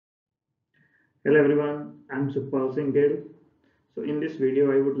Hello everyone, I'm Sukhpal Singh Gill. So in this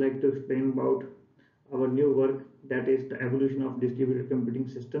video, I would like to explain about our new work, that is the evolution of distributed computing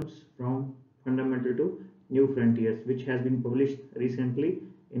systems from fundamental to new frontiers, which has been published recently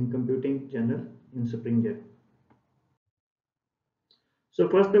in Computing Journal in Spring. So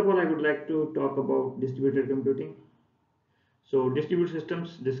first of all, I would like to talk about distributed computing. So distributed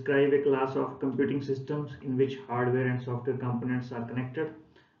systems describe a class of computing systems in which hardware and software components are connected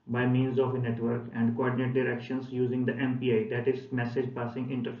by means of a network and coordinate their actions using the MPI, that is message passing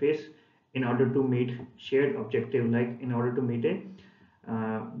interface, in order to meet shared objective, like in order to meet a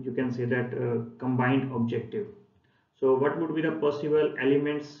you can say that combined objective. So what would be the possible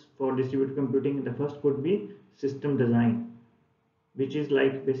elements for distributed computing? The first could be system design, which is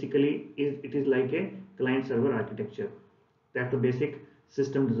like basically it is like a client server architecture. That's the basic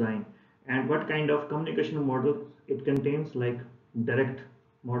system design. And what kind of communication model it contains, like direct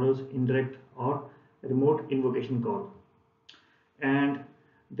models, indirect, or remote invocation call. And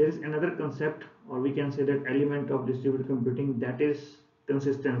there is another concept, or we can say that element of distributed computing, that is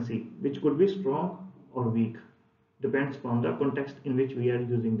consistency, which could be strong or weak, depends upon the context in which we are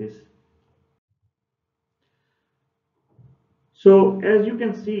using this. So as you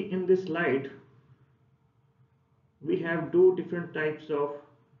can see in this slide, we have two different types of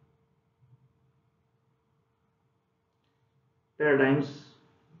paradigms.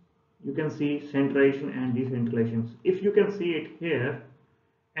 You can see centralization and decentralization. If you can see it here,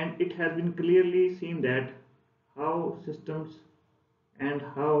 and it has been clearly seen that how systems and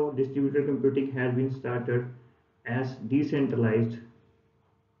how distributed computing has been started as decentralized.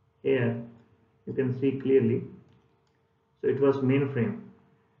 Here you can see clearly. So it was mainframe,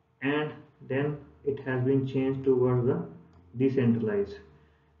 and then it has been changed towards the decentralized.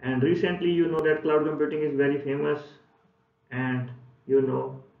 And recently, you know that cloud computing is very famous, and you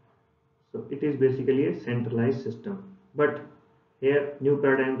know, so it is basically a centralized system. But here new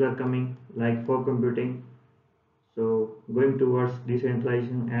paradigms are coming, like fog computing, so going towards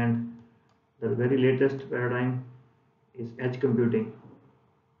decentralization. And the very latest paradigm is edge computing,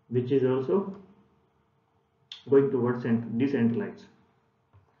 which is also going towards decentralized.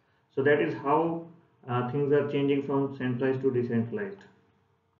 So that is how things are changing from centralized to decentralized.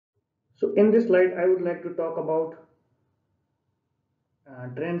 So in this slide, I would like to talk about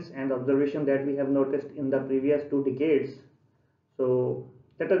trends and observation that we have noticed in the previous 2 decades. So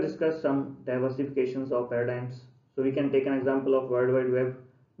let us discuss some diversifications of paradigms. So we can take an example of World Wide Web,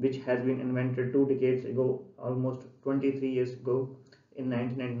 which has been invented 2 decades ago, almost 23 years ago, in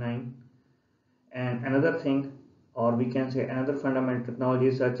 1999. And another thing, or we can say another fundamental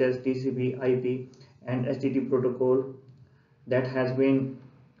technology, such as TCP, IP, and HTTP protocol, that has been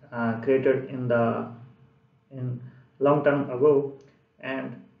created in long time ago,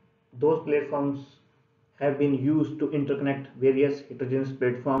 and those platforms have been used to interconnect various heterogeneous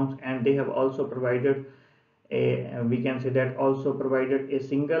platforms, and they have also provided a we can say that also provided a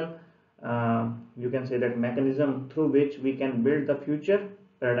single you can say that mechanism through which we can build the future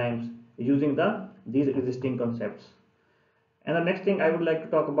paradigms using these existing concepts. And the next thing I would like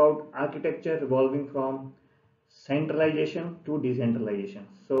to talk about architecture evolving from centralization to decentralization.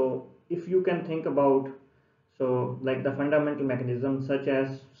 So if you can think about, so like the fundamental mechanisms such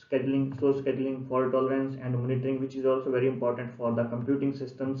as scheduling, slow scheduling, fault tolerance, and monitoring, which is also very important for the computing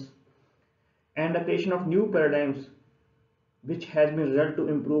systems, and the creation of new paradigms, which has been result to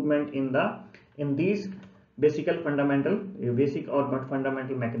improvement in these basic or not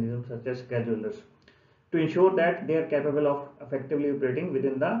fundamental mechanisms such as schedulers, to ensure that they are capable of effectively operating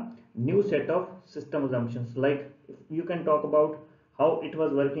within the new set of system assumptions. Like if you can talk about how it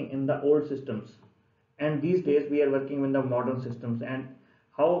was working in the old systems, and these days we are working with the modern systems, and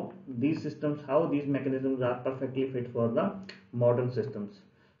how these mechanisms are perfectly fit for the modern systems.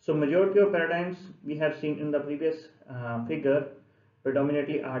 So majority of paradigms we have seen in the previous figure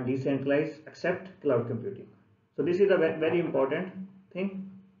predominantly are decentralized except cloud computing. So this is a very important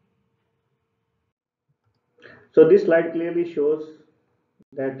thing. So this slide clearly shows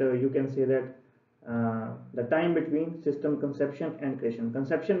that you can say that the time between system conception and creation.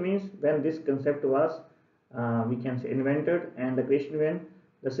 Conception means when this concept was we can say invented, and the creation when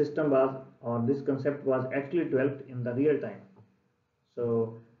the system was, or this concept was actually developed in the real time.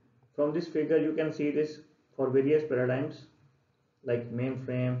 So from this figure you can see this for various paradigms like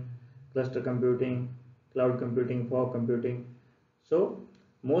mainframe, cluster computing, cloud computing, fog computing. So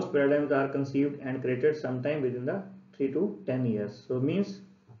most paradigms are conceived and created sometime within the 3 to 10 years. So means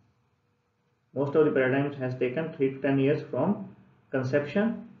most of the paradigms has taken 3 to 10 years from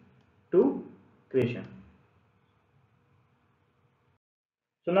conception to creation.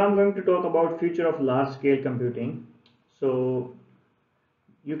 So now I'm going to talk about future of large scale computing. So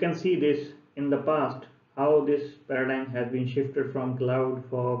you can see this in the past how this paradigm has been shifted from cloud,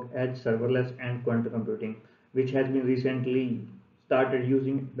 fog, edge, serverless and quantum computing, which has been recently started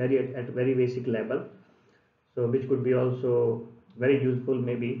using at very basic level. So which could be also very useful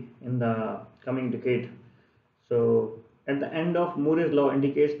maybe in the coming decade. So at the end of Moore's law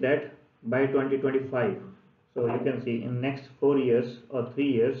indicates that by 2025, so you can see in next 4 years or 3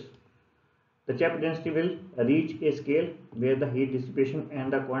 years, the chip density will reach a scale where the heat dissipation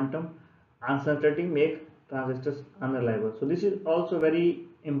and the quantum uncertainty make transistors unreliable. So this is also very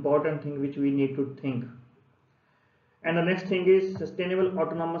important thing which we need to think. And the next thing is sustainable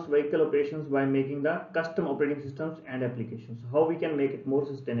autonomous vehicle operations by making the custom operating systems and applications. How we can make it more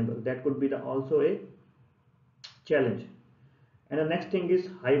sustainable? That could be also a challenge. And the next thing is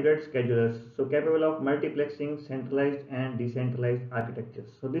hybrid schedulers, so capable of multiplexing centralized and decentralized architectures.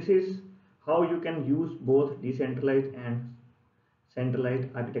 So this is how you can use both decentralized and centralized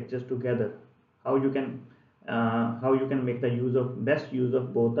architectures together. How you can make the best use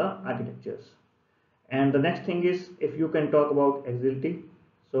of both the architectures. And the next thing is, if you can talk about agility,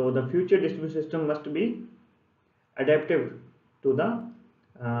 so the future distributed system must be adaptive to the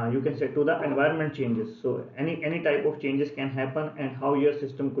you can say to the environment changes. So any type of changes can happen, and how your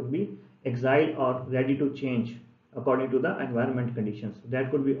system could be agile or ready to change according to the environment conditions.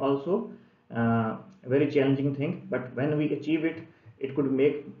 That could be also a very challenging thing, but when we achieve it, it could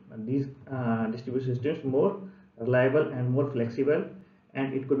make these distributed systems more reliable and more flexible,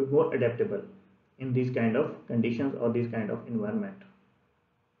 and it could be more adaptable in these kind of conditions or these kind of environment.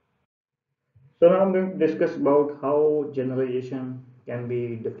 So now I'm going to discuss about how generalization can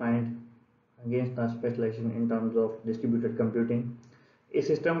be defined against the specialization in terms of distributed computing. A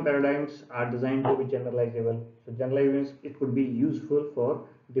system paradigms are designed to be generalizable. So generalization, it could be useful for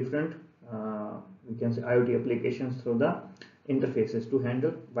different we can say IoT applications through the interfaces to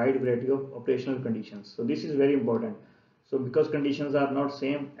handle wide variety of operational conditions. So this is very important. So because conditions are not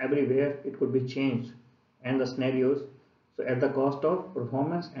same everywhere, it could be changed and the scenarios, so at the cost of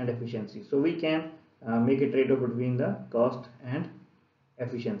performance and efficiency. So we can make a trade-off between the cost and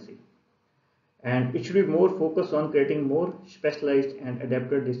efficiency, and it should be more focused on creating more specialized and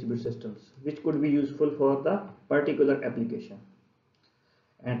adapted distributed systems which could be useful for the particular application,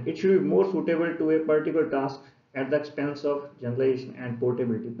 and it should be more suitable to a particular task at the expense of generalization and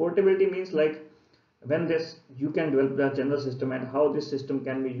portability. Portability means like when this you can develop the general system and how this system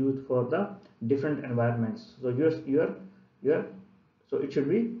can be used for the different environments. So your so it should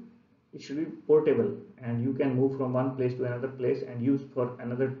be portable, and you can move from one place to another place and use for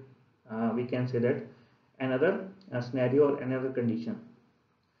another we can say that another scenario or another condition.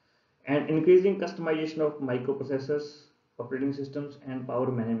 And increasing customization of microprocessors, operating systems and power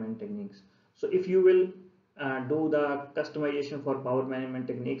management techniques. So if you will do the customization for power management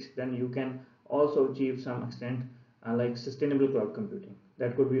techniques, then you can also achieve some extent like sustainable cloud computing.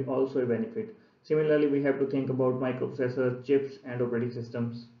 That could be also a benefit. Similarly, we have to think about microprocessors, chips and operating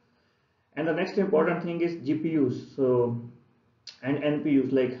systems. And the next important thing is GPUs, so and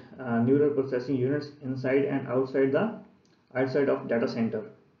NPUs, like neural processing units inside and outside of data center,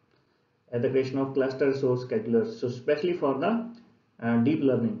 and the creation of cluster resource schedulers, so especially for the deep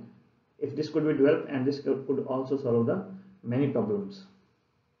learning. If this could be developed, and this could also solve the many problems.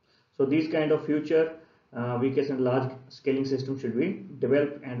 So these kind of future weakest and large scaling system should be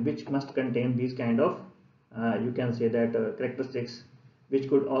developed, and which must contain these kind of you can say that characteristics, which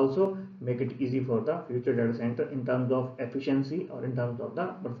could also make it easy for the future data center in terms of efficiency or in terms of the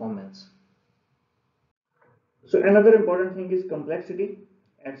performance. So another important thing is complexity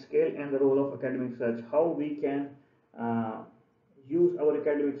at scale and the role of academic research. How we can uh, use our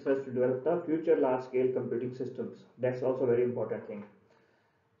academic research to develop the future large scale computing systems. That's also a very important thing.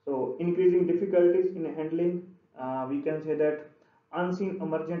 So increasing difficulties in handling, we can say that unseen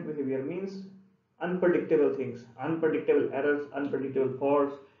emergent behavior means unpredictable things, unpredictable errors, unpredictable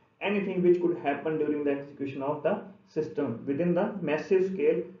faults, anything which could happen during the execution of the system within the massive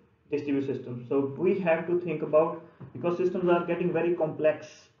scale distributed system. So we have to think about, because systems are getting very complex,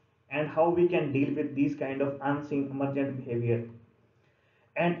 and how we can deal with these kind of unseen emergent behavior,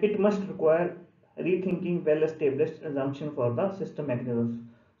 and it must require rethinking well-established assumption for the system mechanisms.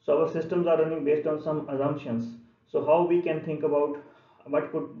 So our systems are running based on some assumptions. So how we can think about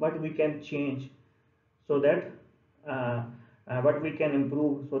what we can change, so that what we can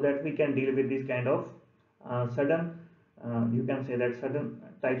improve, so that we can deal with these kind of sudden you can say that certain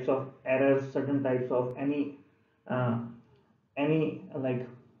types of errors, certain types of uh, any like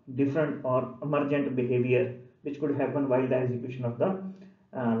different or emergent behavior which could happen while the execution of the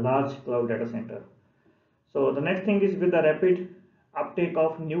large cloud data center. So the next thing is with the rapid uptake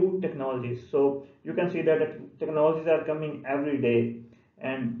of new technologies. So you can see that technologies are coming every day,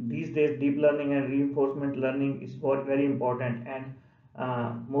 and these days deep learning and reinforcement learning is what very important, and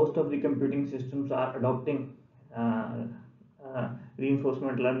most of the computing systems are adopting uh,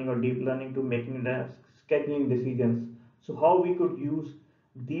 reinforcement learning or deep learning to making the scheduling decisions. So how we could use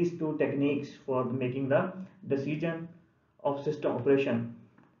these two techniques for making the decision of system operation.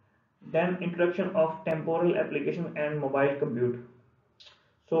 Then introduction of temporal application and mobile compute.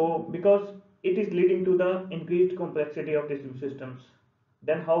 So because it is leading to the increased complexity of these systems,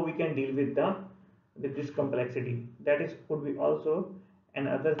 then how we can deal with the with this complexity, that is could be also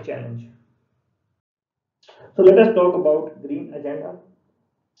another challenge. So let us talk about green agenda,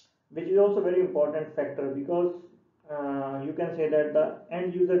 which is also very important factor, because you can say that the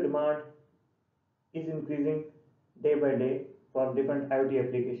end user demand is increasing day by day for different IoT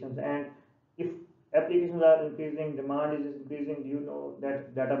applications, and if applications are increasing, demand is increasing, you know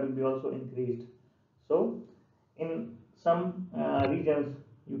that data will be also increased. So in some regions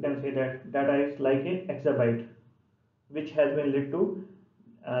you can say that data is like a exabyte, which has been led to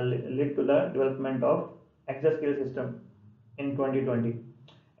the development of exascale system in 2020,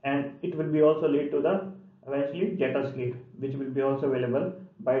 and it will be also lead to the eventually zetascale, which will be also available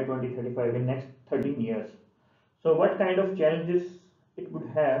by 2035, in next 13 years. So what kind of challenges it would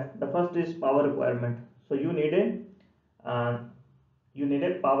have? The first is power requirement. So uh, you need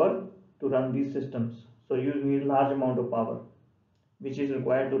a power to run these systems. So you need large amount of power, which is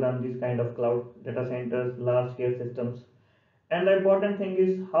required to run these kind of cloud data centers, large scale systems. And the important thing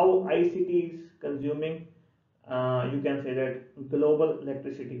is how ICT is consuming. You can say that global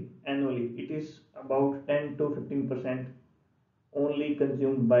electricity annually, it is about 10 to 15% only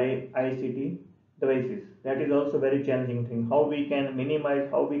consumed by ICT devices. That is also very challenging thing. How we can minimize,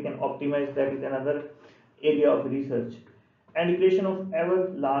 how we can optimize, that is another area of research. And creation of ever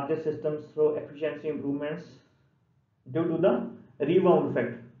larger systems through efficiency improvements due to the rebound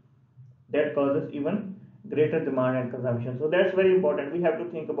effect that causes even greater demand and consumption. So that's very important. We have to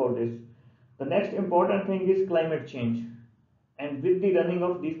think about this. The next important thing is climate change. And with the running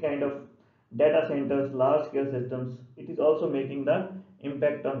of these kind of data centers, large scale systems, it is also making the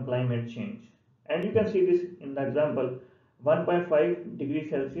impact on climate change. And you can see this in the example, 1.5 degrees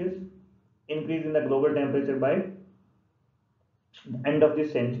Celsius increase in the global temperature by the end of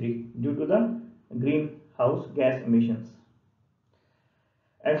this century due to the greenhouse gas emissions.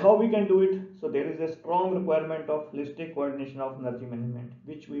 And how we can do it? So there is a strong requirement of holistic coordination of energy management,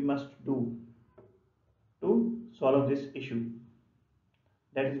 which we must do to solve this issue.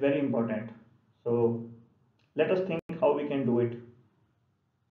 That is very important. So let us think how we can do it.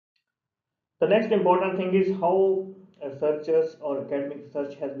 The next important thing is how researchers or academic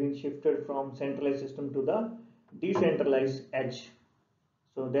research has been shifted from centralized system to the decentralized edge.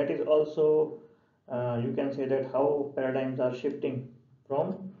 So that is also you can say that how paradigms are shifting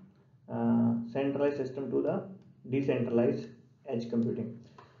from centralized system to the decentralized edge computing.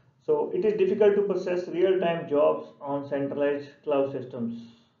 So it is difficult to process real-time jobs on centralized cloud systems.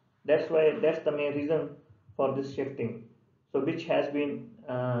 That's the main reason for this shifting. So which has been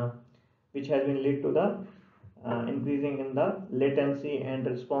led to the increasing in the latency and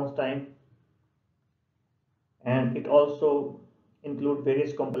response time, and it also include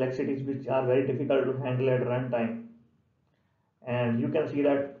various complexities which are very difficult to handle at runtime. And you can see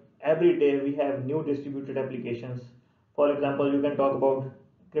that every day we have new distributed applications. For example, you can talk about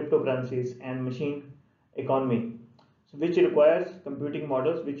cryptocurrencies and machine economy, so which requires computing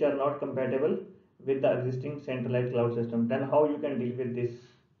models which are not compatible with the existing centralized cloud system. Then how you can deal with this?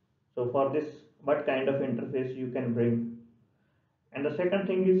 So for this, what kind of interface you can bring? And the second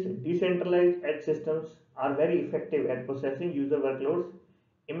thing is decentralized edge systems are very effective at processing user workloads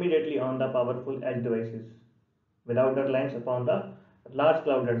immediately on the powerful edge devices without the reliance upon the large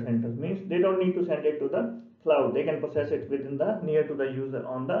cloud data centers. Means they don't need to send it to the cloud, they can process it within the near to the user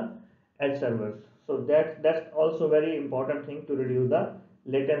on the edge servers. So that's also very important thing to reduce the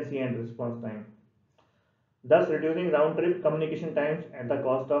latency and response time, thus reducing round trip communication times at the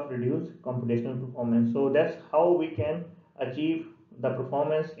cost of reduced computational performance. So that's how we can achieve the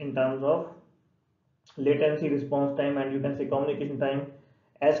performance in terms of latency, response time, and you can say communication time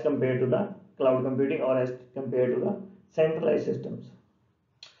as compared to the cloud computing or as compared to the centralized systems.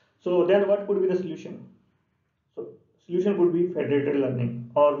 So then what could be the solution? So solution could be federated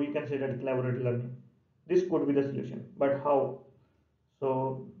learning, or we can say that collaborative learning. This could be the solution, but how?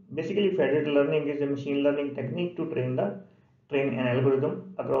 So basically federated learning is a machine learning technique to train an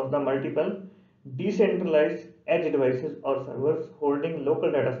algorithm across the multiple decentralized edge devices or servers holding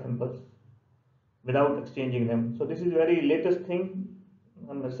local data samples without exchanging them. So this is very latest thing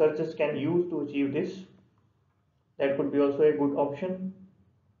researchers can use to achieve this. That could be also a good option.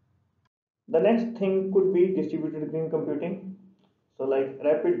 The next thing could be distributed green computing. So like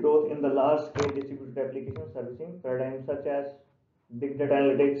rapid growth in the large scale distributed application servicing paradigms such as big data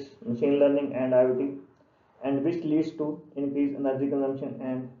analytics, machine learning and IoT, and which leads to increased energy consumption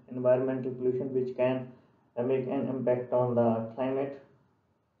and environmental pollution, which can make an impact on the climate.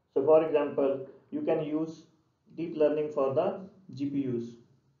 So for example, you can use deep learning for the GPUs,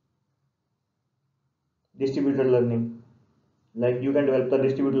 distributed learning. Like you can develop the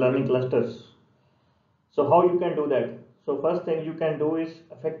distributed learning clusters. So how you can do that? So first thing you can do is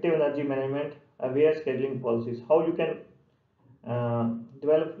effective energy management, aware scheduling policies. How you can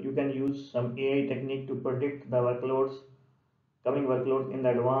develop? You can use some AI technique to predict the workloads, coming workloads in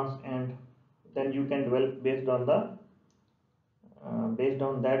advance, and then you can develop based on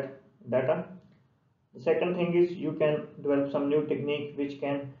that data. The second thing is you can develop some new technique which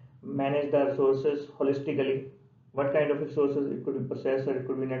can manage the resources holistically. What kind of resources? It could be processor, it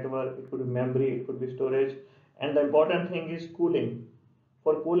could be network, it could be memory, it could be storage. And the important thing is cooling.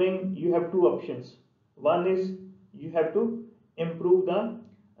 For cooling, you have two options. One is you have to improve the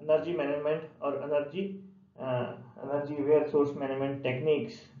energy management or energy aware source management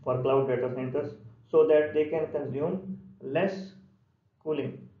techniques for cloud data centers so that they can consume less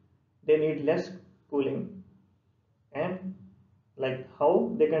cooling. They need less cooling. And like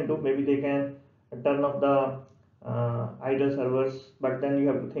how they can do, maybe they can turn off the idle servers, but then you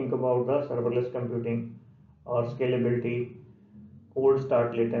have to think about the serverless computing or scalability, cold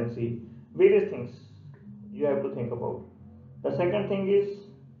start latency, various things you have to think about. The second thing is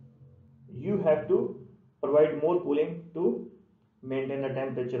you have to provide more cooling to maintain the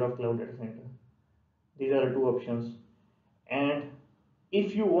temperature of cloud data center. These are the two options. And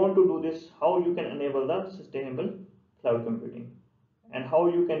if you want to do this, how you can enable the sustainable cloud computing and how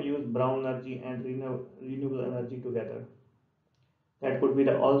you can use brown energy and renewable energy together. That could be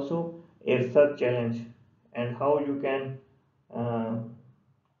the also a research challenge. And uh, how you can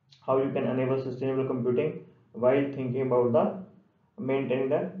enable sustainable computing while thinking about the maintaining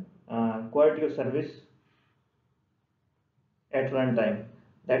the quality of service at runtime.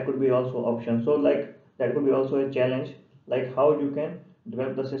 That could be also option. So like that could be also a challenge, like how you can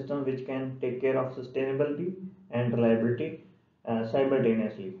develop the system which can take care of sustainability and reliability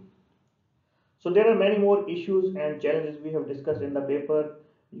simultaneously. So there are many more issues and challenges we have discussed in the paper.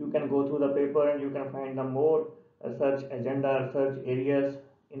 You can go through the paper and you can find the more research agenda, research areas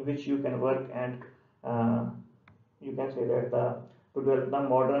in which you can work, and you can say that to develop the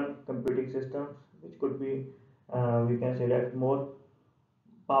modern computing systems which could be we can say that more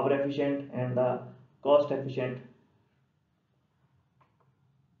power efficient and cost efficient.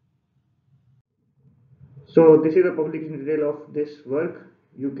 So this is the publication detail of this work.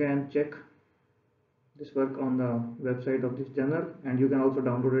 You can check this work on the website of this journal, and you can also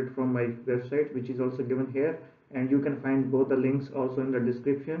download it from my website, which is also given here, and you can find both the links also in the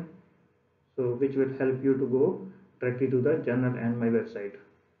description, so which will help you to go directly to the journal and my website.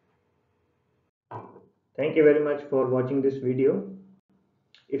 Thank you very much for watching this video.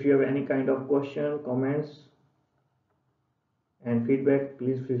 If you have any kind of question, comments and feedback,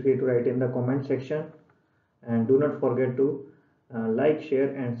 please feel free to write in the comment section, and do not forget to like,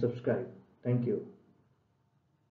 share and subscribe. Thank you.